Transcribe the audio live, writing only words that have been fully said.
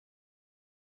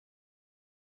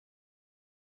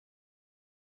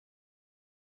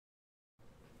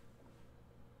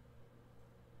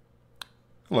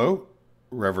Hello,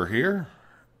 Rever here.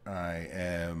 I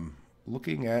am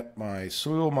looking at my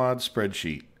soil mod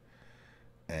spreadsheet,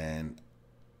 and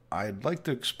I'd like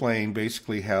to explain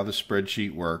basically how the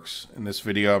spreadsheet works. In this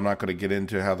video, I'm not going to get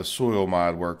into how the soil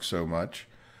mod works so much,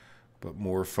 but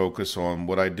more focus on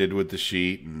what I did with the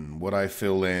sheet and what I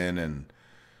fill in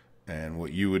and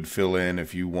what you would fill in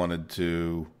if you wanted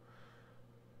to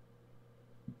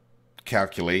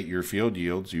calculate your field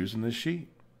yields using this sheet.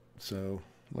 So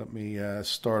let me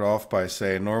start off by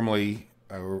saying normally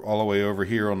all the way over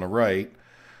here on the right,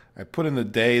 I put in the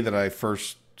day that I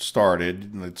first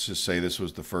started. Let's just say this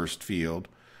was the first field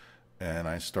and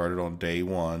I started on day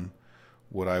 1.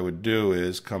 What I would do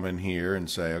is come in here and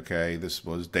say, okay, this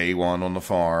was day 1 on the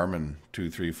farm and 2,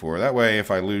 3, 4. That way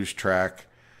if I lose track,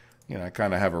 I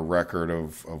kind of have a record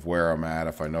of where I'm at.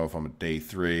 If I know if I'm at day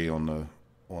 3 on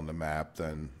the map,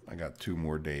 then I got 2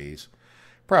 more days.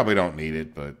 Probably don't need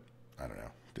it, but I don't know.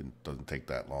 Doesn't take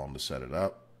that long to set it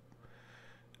up.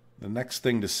 The next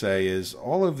thing to say is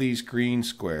all of these green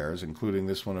squares, including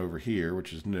this one over here,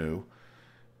 which is new,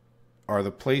 are the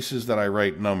places that I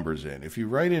write numbers in. If you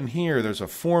write in here, there's a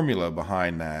formula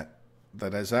behind that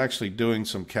is actually doing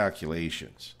some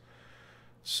calculations.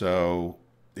 So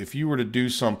if you were to do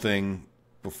something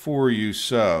before you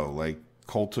sow, like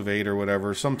cultivate or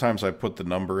whatever, sometimes I put the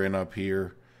number in up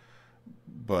here,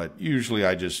 but usually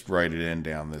I just write it in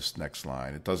down this next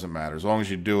line. It doesn't matter. As long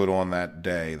as you do it on that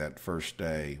day, that first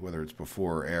day, whether it's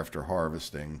before or after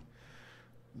harvesting,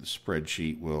 the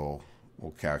spreadsheet will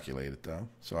calculate it though.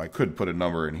 So I could put a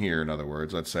number in here. In other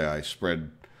words, let's say I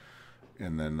spread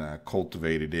and then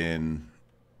cultivated in,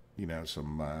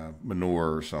 some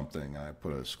manure or something. I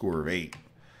put a score of 8.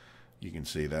 You can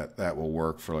see that will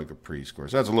work for like a pre-score.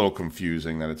 So that's a little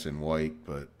confusing that it's in white,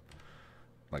 but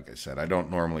like I said, I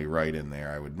don't normally write in there.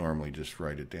 I would normally just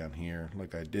write it down here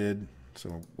like I did.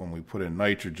 So when we put in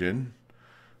nitrogen,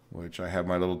 which I have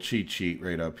my little cheat sheet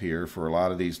right up here for a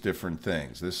lot of these different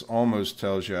things. This almost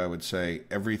tells you, I would say,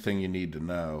 everything you need to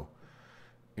know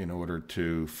in order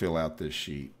to fill out this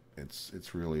sheet.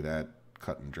 It's really that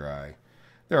cut and dry.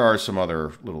 There are some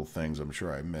other little things I'm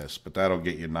sure I missed, but that'll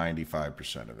get you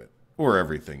 95% of it, or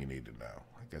everything you need to know.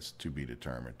 I guess to be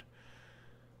determined.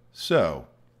 So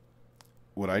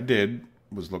what I did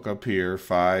was look up here,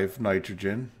 5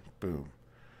 nitrogen, boom,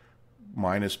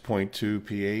 minus 0.2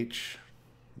 pH.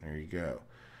 There you go.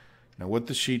 Now what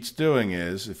the sheet's doing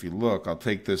is, if you look, I'll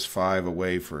take this 5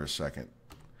 away for a second.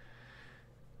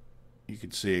 You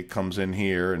can see it comes in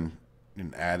here and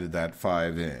added that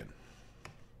 5 in.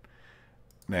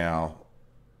 Now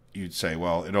you'd say,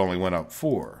 well, it only went up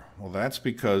 4. Well, that's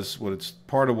because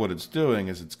part of what it's doing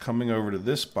is it's coming over to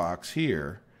this box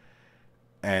here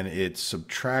and it's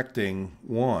subtracting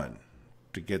 1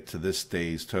 to get to this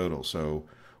day's total. So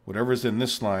whatever's in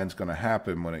this line is going to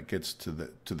happen when it gets to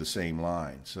the same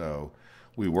line. So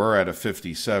we were at a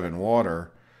 57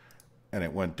 water and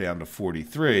it went down to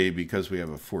 43 because we have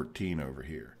a 14 over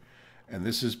here. And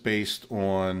this is based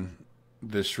on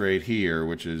this right here,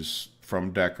 which is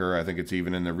from Decker. I think it's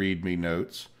even in the README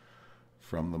notes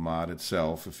from the mod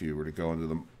itself, if you were to go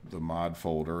into the mod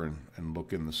folder and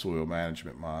look in the soil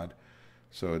management mod.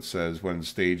 So it says when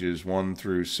stages 1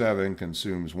 through 7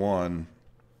 consumes 1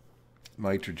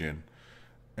 nitrogen,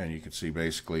 and you can see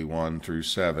basically 1 through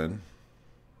 7.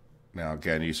 Now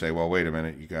again, you say, well, wait a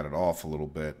minute, you got it off a little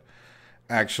bit.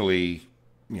 Actually,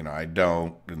 I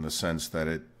don't, in the sense that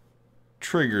it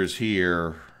triggers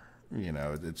here.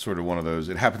 It's sort of one of those,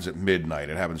 it happens at midnight.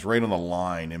 It happens right on the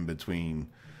line in between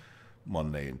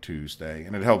Monday and Tuesday,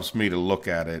 and it helps me to look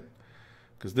at it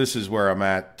because this is where I'm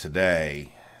at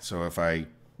today. So if I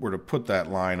were to put that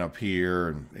line up here,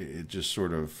 and it just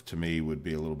sort of, to me, would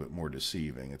be a little bit more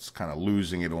deceiving. It's kind of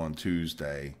losing it on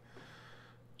Tuesday,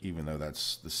 even though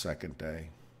that's the second day.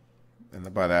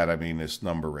 And by that, I mean this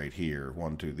number right here,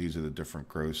 1, 2, these are the different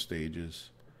growth stages,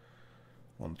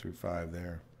 1 through 5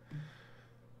 there.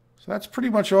 So that's pretty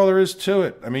much all there is to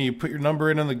it. I mean, you put your number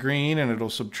in the green and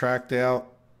it'll subtract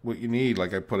out what you need.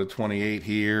 Like I put a 28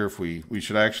 here. If we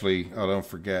should actually, don't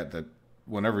forget that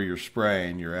whenever you're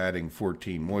spraying, you're adding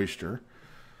 14 moisture.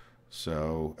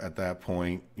 So at that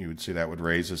point, you would see that would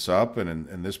raise us up. And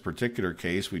in this particular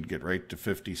case, we'd get right to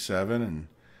 57. And,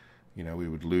 we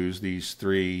would lose these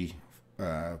 3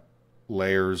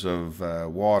 layers of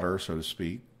water, so to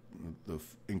speak, the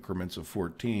increments of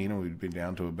 14, and we'd be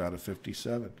down to about a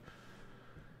 57.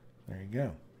 There you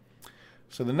go.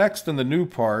 So the next and the new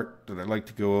part that I'd like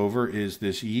to go over is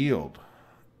this yield.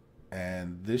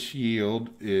 And this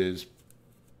yield is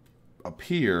up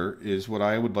here is what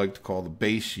I would like to call the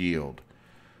base yield.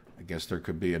 I guess there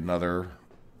could be another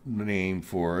name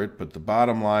for it, but the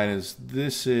bottom line is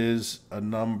this is a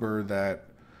number that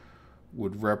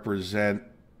would represent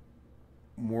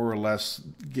more or less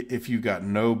if you got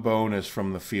no bonus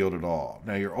from the field at all.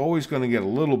 Now you're always going to get a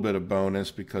little bit of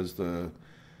bonus because the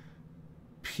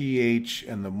pH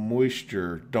and the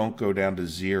moisture don't go down to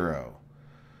 0.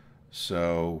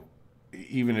 So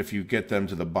even if you get them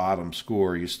to the bottom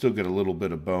score, you still get a little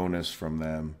bit of bonus from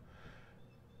them,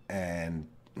 and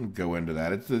go into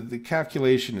that. The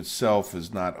calculation itself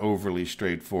is not overly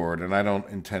straightforward, and I don't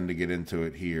intend to get into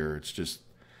it here.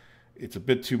 It's a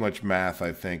bit too much math,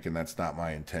 I think, and that's not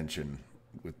my intention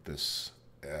with this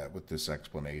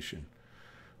explanation.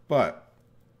 But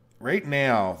right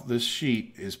now, this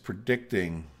sheet is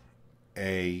predicting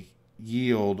a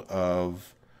yield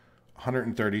of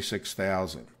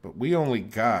 136,000, but we only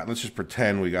got, let's just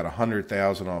pretend we got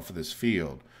 100,000 off of this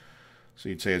field. So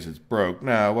you'd say, it's broke.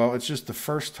 No, well, it's just the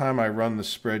first time I run the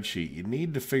spreadsheet. You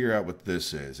need to figure out what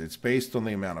this is. It's based on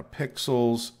the amount of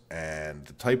pixels and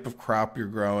the type of crop you're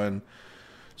growing.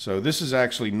 So this is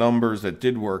actually numbers that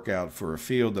did work out for a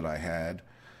field that I had.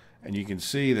 And you can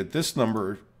see that this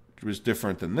number was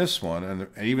different than this one. And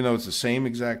even though it's the same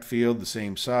exact field, the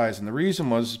same size, and the reason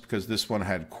was because this one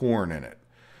had corn in it.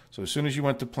 So as soon as you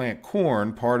went to plant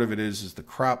corn, part of it is the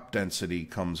crop density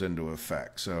comes into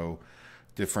effect. So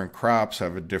different crops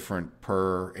have a different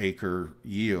per acre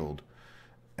yield,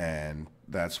 and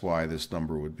that's why this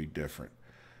number would be different.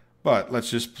 But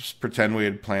let's just pretend we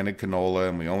had planted canola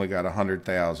and we only got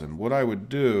 100,000. What I would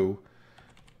do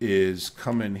is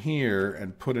come in here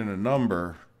and put in a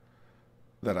number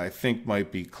that I think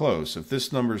might be close. If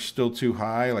this number is still too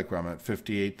high, like where I'm at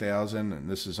 58,000 and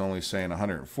this is only saying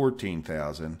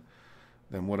 114,000,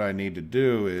 then what I need to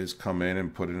do is come in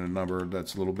and put in a number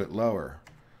that's a little bit lower.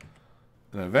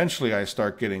 And eventually I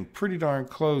start getting pretty darn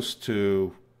close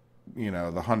to, the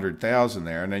 100,000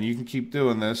 there. And then you can keep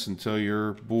doing this until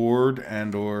you're bored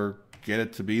and or get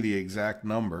it to be the exact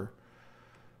number.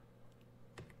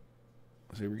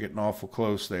 See, we're getting awful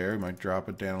close there. We might drop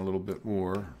it down a little bit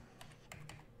more.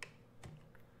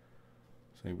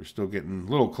 See, we're still getting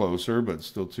a little closer, but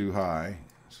still too high.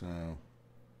 So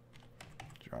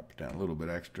drop it down a little bit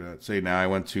extra. See, now I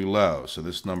went too low. So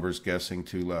this number's guessing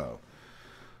too low.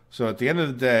 So at the end of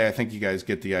the day, I think you guys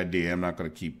get the idea. I'm not going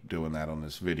to keep doing that on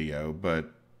this video, but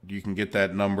you can get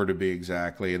that number to be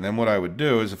exactly. And then what I would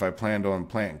do is if I planned on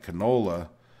planting canola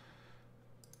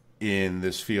in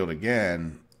this field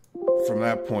again, from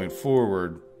that point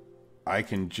forward, I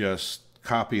can just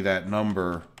copy that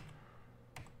number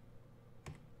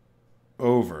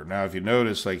over. Now, if you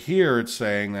notice, like here, it's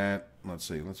saying that, let's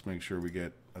see, let's make sure we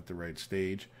get at the right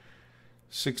stage.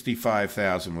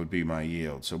 65,000 would be my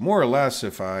yield. So more or less,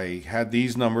 if I had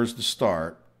these numbers to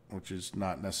start, which is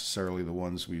not necessarily the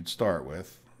ones we'd start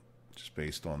with, just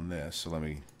based on this. So let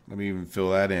me even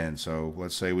fill that in. So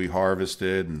let's say we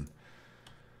harvested and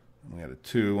we had a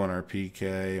 2 on our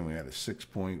PK and we had a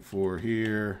 6.4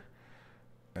 here.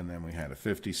 And then we had a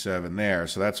 57 there.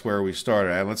 So that's where we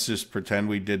started. And let's just pretend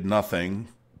we did nothing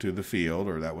to the field,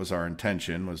 or that was our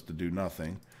intention, was to do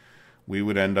nothing. We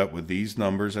would end up with these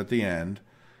numbers at the end,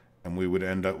 and we would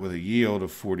end up with a yield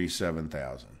of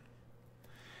 47,000.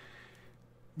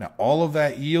 Now, all of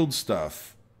that yield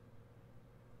stuff,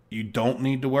 you don't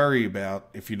need to worry about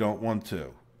if you don't want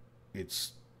to.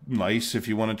 It's nice if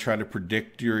you want to try to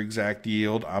predict your exact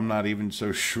yield. I'm not even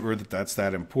so sure that that's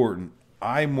that important.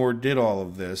 I more did all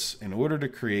of this in order to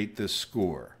create this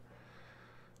score.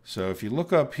 So if you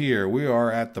look up here, we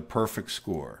are at the perfect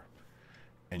score.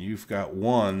 And you've got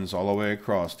ones all the way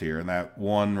across here, and that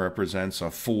 1 represents a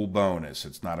full bonus.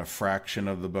 It's not a fraction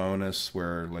of the bonus,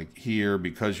 where like here,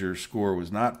 because your score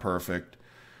was not perfect,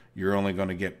 you're only going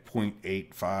to get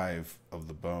 0.85 of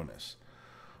the bonus.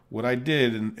 What I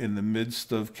did in the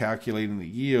midst of calculating the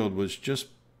yield was just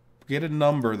get a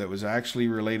number that was actually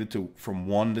related to from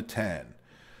 1 to 10.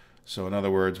 So in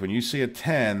other words, when you see a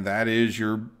 10, that is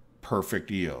your perfect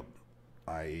yield,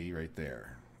 i.e. right there.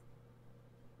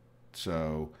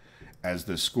 So as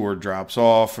the score drops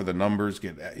off or the numbers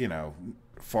get,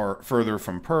 further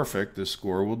from perfect, the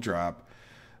score will drop.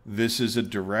 This is a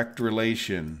direct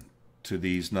relation to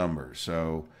these numbers.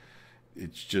 So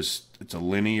it's a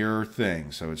linear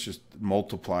thing. So it's just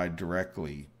multiplied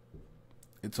directly.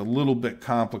 It's a little bit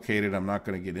complicated. I'm not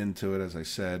going to get into it, as I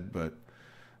said, but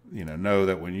know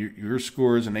that when your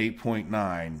score is an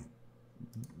 8.9,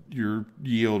 your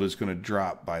yield is going to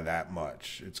drop by that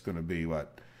much. It's going to be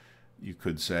what you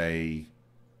could say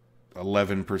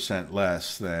 11%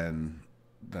 less than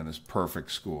his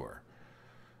perfect score.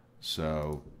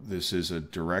 So this is a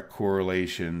direct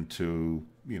correlation to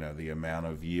the amount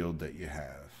of yield that you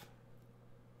have.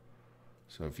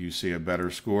 So if you see a better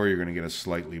score, you're going to get a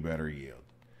slightly better yield.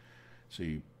 So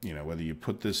you know, whether you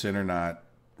put this in or not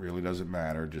really doesn't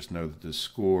matter. Just know that this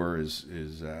score is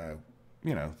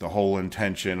you know, the whole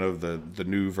intention of the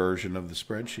new version of the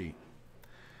spreadsheet.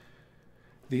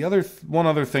 The one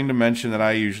other thing to mention that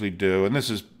I usually do, and this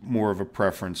is more of a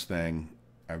preference thing,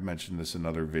 I've mentioned this in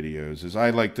other videos, is I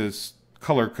like to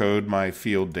color code my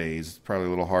field days. It's probably a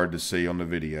little hard to see on the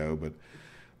video, but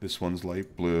this one's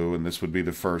light blue, and this would be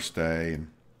the first day, and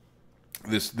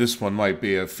this one might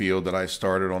be a field that I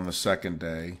started on the second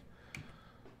day.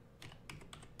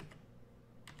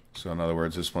 So in other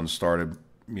words, this one started,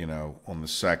 you know, on the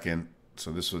second.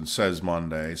 So this one says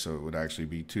Monday, so it would actually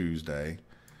be Tuesday.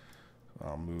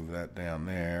 I'll move that down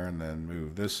there and then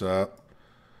move this up.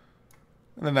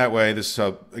 And then that way, this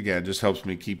again just helps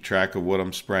me keep track of what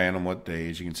I'm spraying on what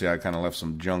days. You can see I kind of left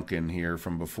some junk in here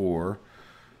from before.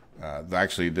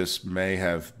 Actually, this may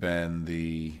have been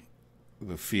the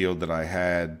field that I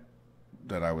had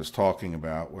that I was talking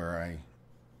about, where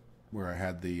I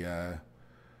had the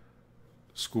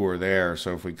score there.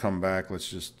 So if we come back, let's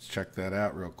just check that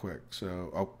out real quick.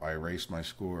 So, oh, I erased my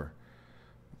score.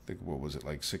 I think, what was it,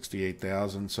 like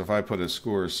 68,000? So if I put a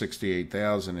score of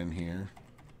 68,000 in here,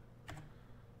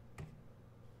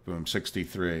 boom,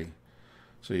 63.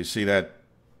 So you see that,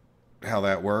 how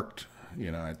that worked?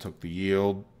 You know, I took the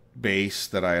yield base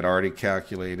that I had already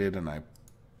calculated, and I,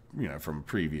 you know, from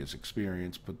previous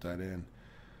experience, put that in,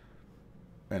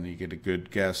 and you get a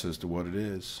good guess as to what it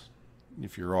is.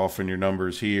 If you're off in your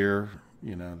numbers here,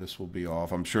 you know, this will be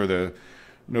off. I'm sure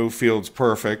no field's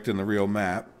perfect in the real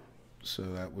map, so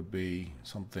that would be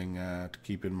something to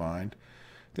keep in mind.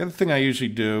 The other thing I usually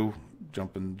do,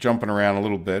 jumping around a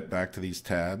little bit back to these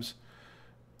tabs,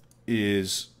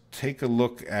 is take a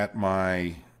look at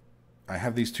I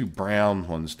have these two brown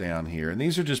ones down here, and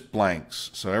these are just blanks.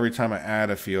 So every time I add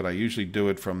a field, I usually do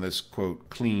it from this, quote,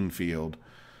 clean field.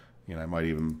 You know, I might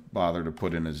even bother to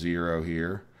put in a 0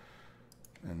 here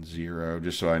and 0,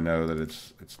 just so I know that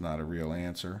it's not a real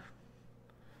answer.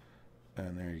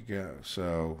 And there you go.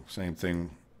 So same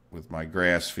thing with my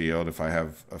grass field. If I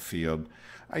have a field,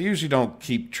 I usually don't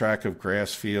keep track of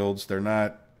grass fields. They're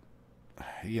not,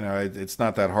 you know, it's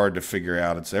not that hard to figure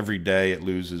out. It's every day it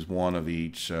loses one of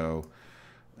each. So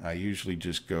I usually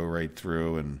just go right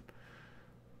through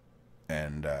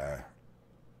and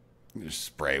just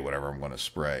spray whatever I'm going to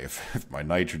spray. If my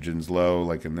nitrogen's low,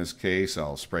 like in this case,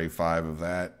 I'll spray 5 of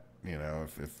that. You know,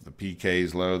 if the PK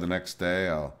is low the next day,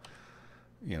 I'll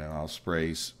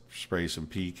spray some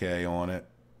PK on it.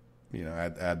 You know,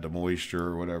 add the moisture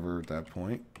or whatever at that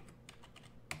point.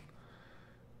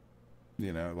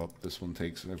 You know, well, this one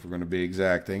takes, if we're going to be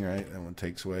exacting, right, that one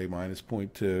takes away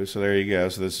 -0.2. So there you go.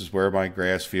 So this is where my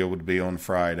grass field would be on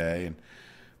Friday.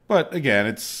 But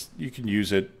again, you can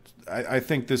use it. I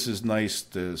think this is nice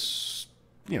to,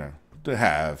 you know, to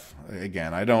have.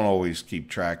 Again, I don't always keep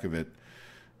track of it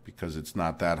because it's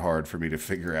not that hard for me to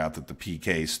figure out that the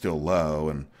PK is still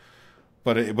low.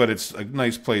 But it's a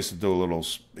nice place to do a little,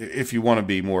 if you want to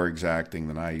be more exacting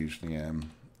than I usually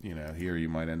am. You know, here you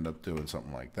might end up doing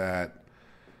something like that.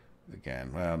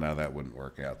 Again, well, now that wouldn't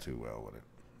work out too well, would it?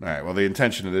 All right, well, the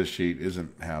intention of this sheet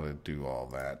isn't how to do all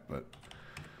that, but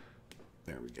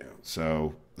there we go.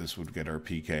 So this would get our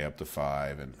PK up to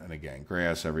 5, and again,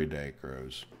 grass every day it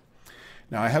grows.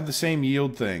 Now, I have the same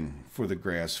yield thing for the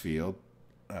grass field.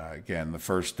 Again, the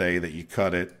first day that you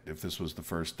cut it, if this was the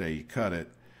first day you cut it,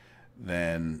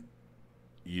 then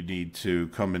you need to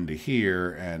come into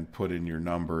here and put in your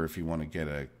number if you want to get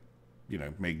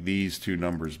make these two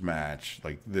numbers match.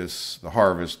 Like this, the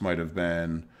harvest might have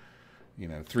been,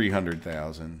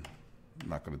 300,000. I'm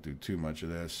not going to do too much of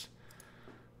this.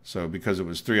 So because it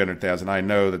was 300,000, I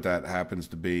know that happens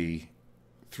to be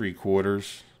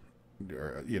 3/4,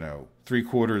 or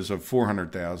 3/4 of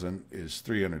 400,000 is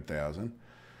 300,000.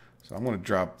 So I'm going to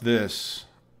drop this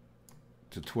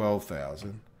to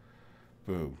 12,000.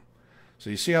 Boom. So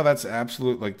you see how that's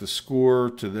absolute, like the score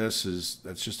to this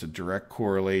that's just a direct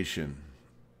correlation,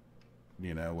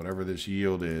 whatever this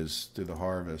yield is to the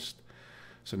harvest.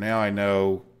 So now I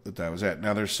know that was it.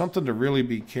 Now there's something to really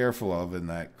be careful of in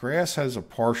that grass has a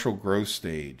partial growth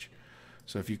stage.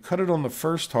 So if you cut it on the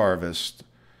first harvest,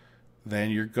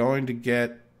 then you're going to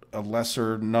get a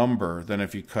lesser number than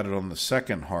if you cut it on the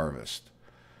second harvest.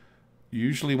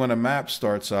 Usually when a map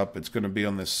starts up, it's going to be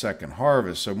on this second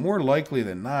harvest. So more likely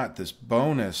than not, this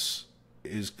bonus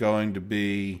is going to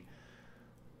be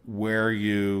where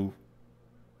your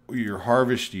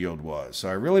harvest yield was. So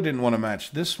I really didn't want to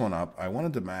match this one up. I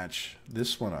wanted to match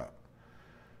this one up.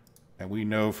 And we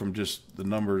know from just the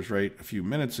numbers right a few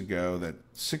minutes ago that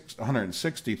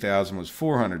 160,000 was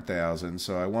 400,000.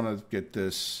 So I want to get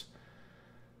this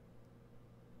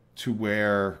to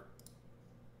where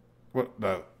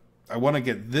I want to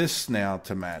get this now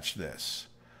to match this.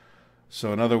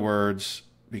 So in other words,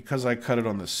 because I cut it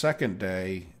on the second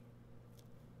day,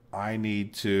 I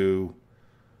need to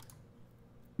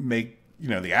make,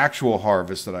 the actual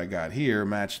harvest that I got here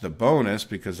match the bonus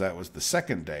because that was the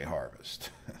second day harvest.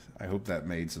 I hope that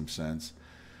made some sense.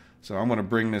 So I'm going to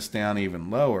bring this down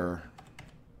even lower.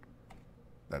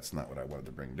 That's not what I wanted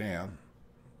to bring down.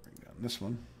 Bring down this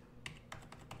one.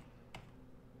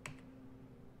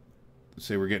 Let's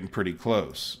say we're getting pretty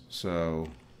close. So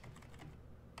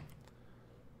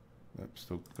let's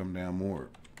still come down more.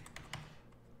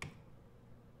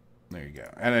 There you go.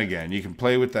 And again, you can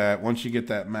play with that. Once you get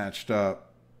that matched up,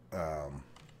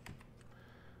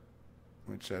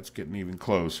 which that's getting even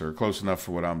closer, close enough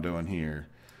for what I'm doing here.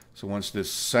 So once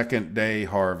this second day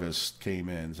harvest came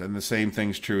in, and the same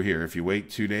thing's true here. If you wait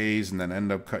 2 days and then end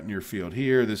up cutting your field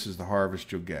here, this is the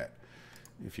harvest you'll get.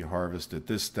 If you harvest it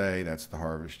this day, that's the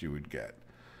harvest you would get.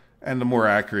 And the more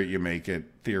accurate you make it,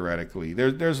 theoretically,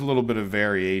 there's a little bit of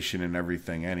variation in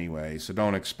everything anyway, so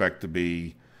don't expect to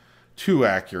be too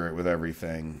accurate with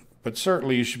everything, but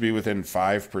certainly you should be within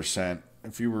 5%.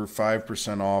 If you were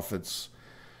 5% off, it's,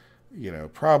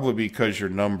 probably because your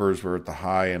numbers were at the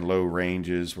high and low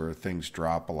ranges where things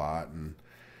drop a lot.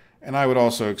 And I would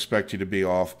also expect you to be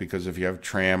off because if you have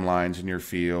tram lines in your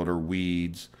field or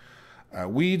weeds,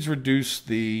 weeds reduce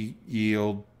the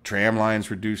yield, tram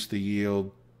lines reduce the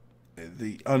yield.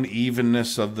 The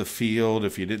unevenness of the field,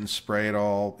 if you didn't spray it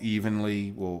all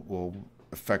evenly, will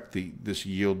affect this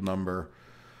yield number.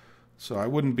 So I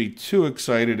wouldn't be too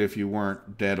excited if you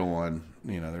weren't dead on.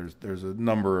 There's a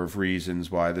number of reasons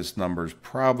why this number is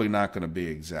probably not going to be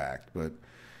exact, but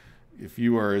if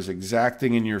you are as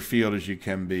exacting in your field as you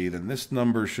can be, then this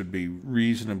number should be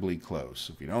reasonably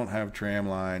close. If you don't have tram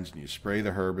lines and you spray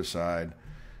the herbicide,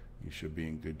 you should be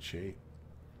in good shape.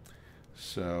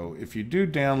 So if you do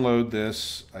download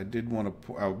this, I did want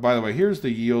to, by the way, here's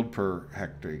the yield per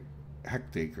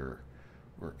hectare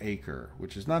or acre,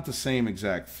 which is not the same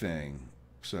exact thing.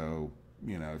 So,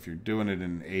 if you're doing it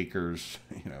in acres,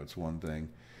 it's one thing.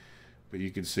 But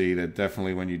you can see that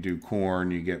definitely when you do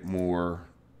corn, you get more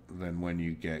than when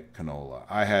you get canola.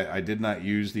 I did not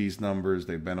use these numbers.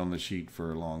 They've been on the sheet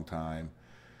for a long time.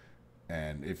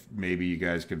 And if maybe you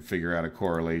guys could figure out a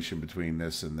correlation between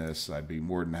this and this, I'd be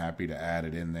more than happy to add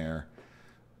it in there.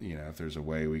 If there's a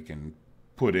way we can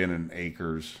put in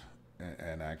acres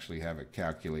and actually have it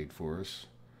calculate for us.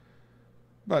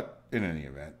 But in any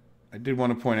event, I did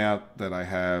want to point out that I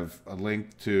have a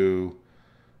link to,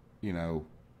 a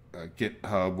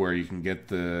GitHub where you can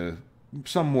get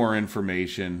some more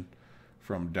information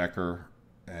from Decker.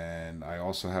 And I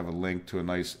also have a link to a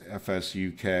nice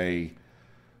FSUK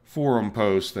forum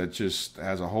post that just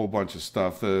has a whole bunch of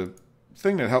stuff. The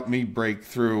thing that helped me break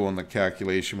through on the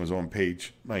calculation was on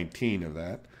page 19 of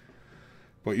that.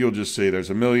 But you'll just see there's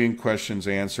a million questions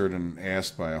answered and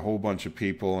asked by a whole bunch of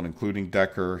people, and including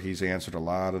Decker. He's answered a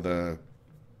lot of the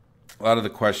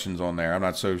questions on there. I'm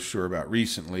not so sure about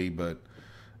recently, but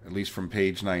at least from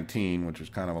page 19, which was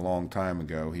kind of a long time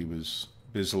ago, he was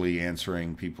busily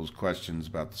answering people's questions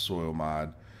about the soil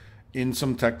mod in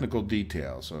some technical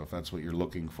detail. So if that's what you're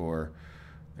looking for,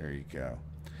 there you go.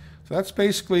 So that's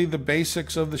basically the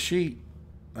basics of the sheet.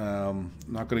 I'm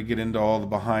not going to get into all the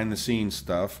behind the scenes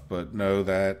stuff, but know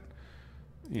that,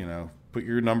 put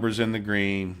your numbers in the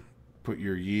green, put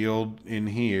your yield in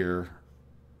here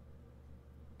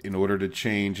in order to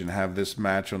change and have this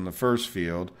match on the first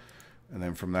field. And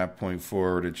then from that point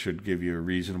forward, it should give you a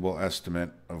reasonable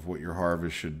estimate of what your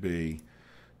harvest should be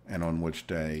and on which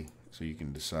day, so you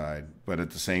can decide. But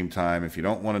at the same time, if you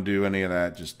don't want to do any of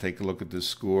that, just take a look at this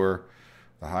score.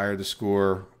 The higher the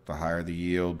score, the higher the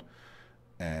yield.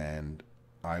 And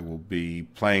I will be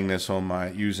playing this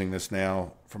using this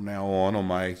from now on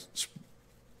my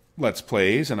Let's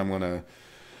Plays, and I'm going to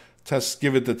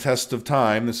give it the test of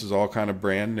time. This is all kind of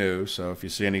brand new, so if you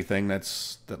see anything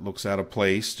that looks out of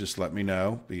place, just let me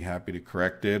know. Be happy to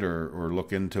correct it or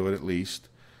look into it at least.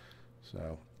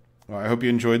 So, well, I hope you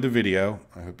enjoyed the video.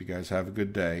 I hope you guys have a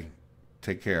good day.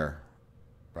 Take care.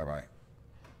 Bye-bye.